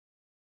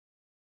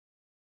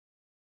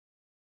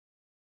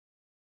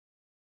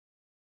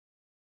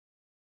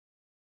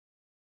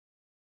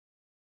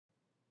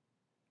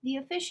The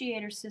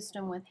Officiator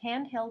system with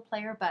handheld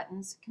player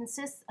buttons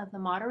consists of the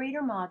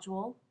moderator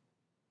module,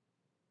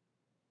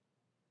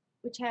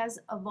 which has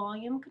a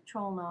volume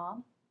control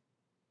knob,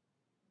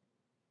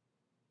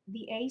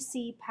 the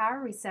AC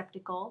power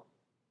receptacle,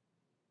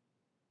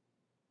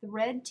 the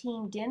red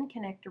team DIN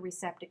connector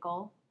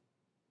receptacle,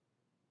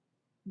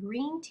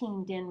 green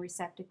team DIN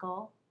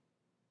receptacle,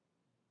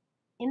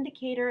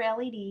 indicator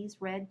LEDs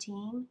red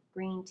team,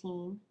 green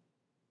team,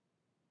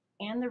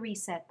 and the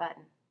reset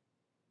button.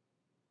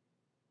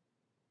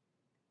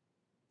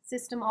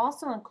 System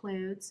also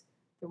includes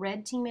the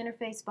red team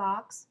interface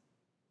box,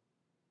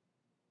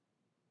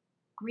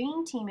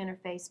 green team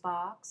interface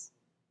box,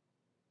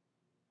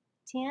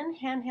 10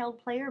 handheld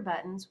player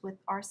buttons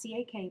with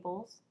RCA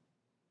cables,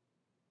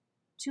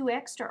 2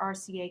 extra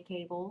RCA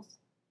cables,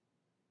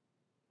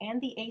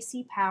 and the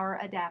AC power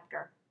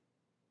adapter.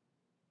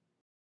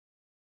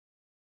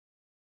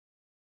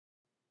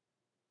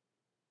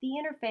 The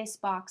interface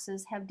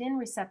boxes have DIN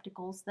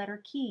receptacles that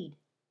are keyed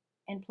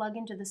and plug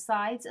into the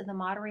sides of the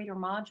moderator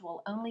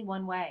module only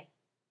one way.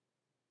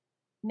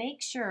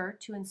 Make sure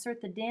to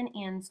insert the DIN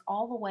ends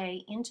all the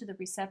way into the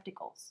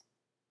receptacles.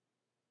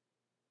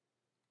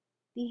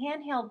 The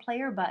handheld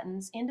player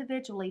buttons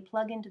individually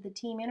plug into the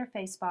team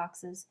interface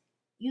boxes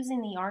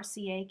using the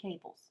RCA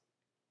cables.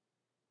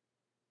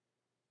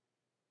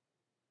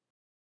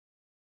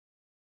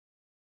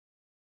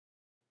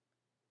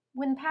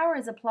 When power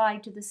is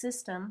applied to the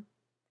system,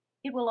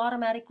 it will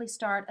automatically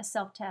start a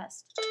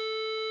self-test,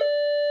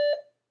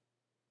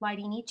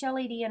 lighting each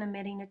LED and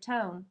emitting a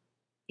tone.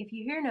 If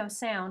you hear no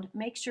sound,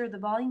 make sure the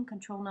volume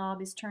control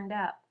knob is turned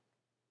up.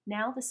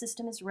 Now the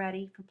system is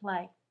ready for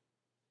play.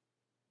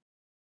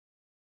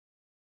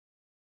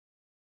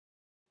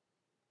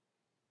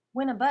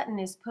 When a button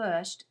is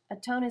pushed, a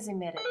tone is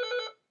emitted,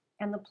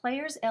 and the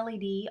player's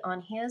LED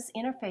on his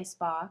interface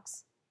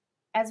box,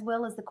 as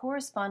well as the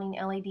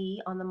corresponding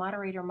LED on the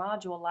moderator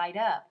module, light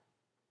up.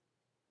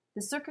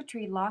 The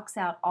circuitry locks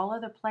out all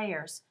other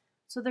players,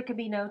 so there can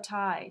be no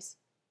ties.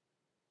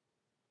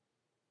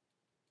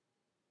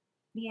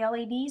 The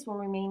LEDs will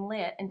remain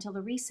lit until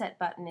the reset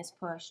button is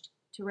pushed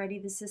to ready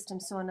the system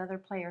so another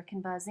player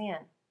can buzz in.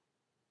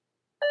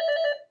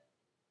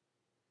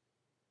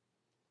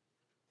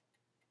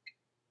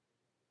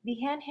 The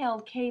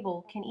handheld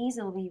cable can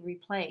easily be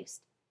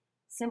replaced.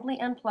 Simply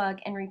unplug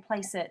and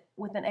replace it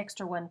with an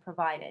extra one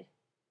provided.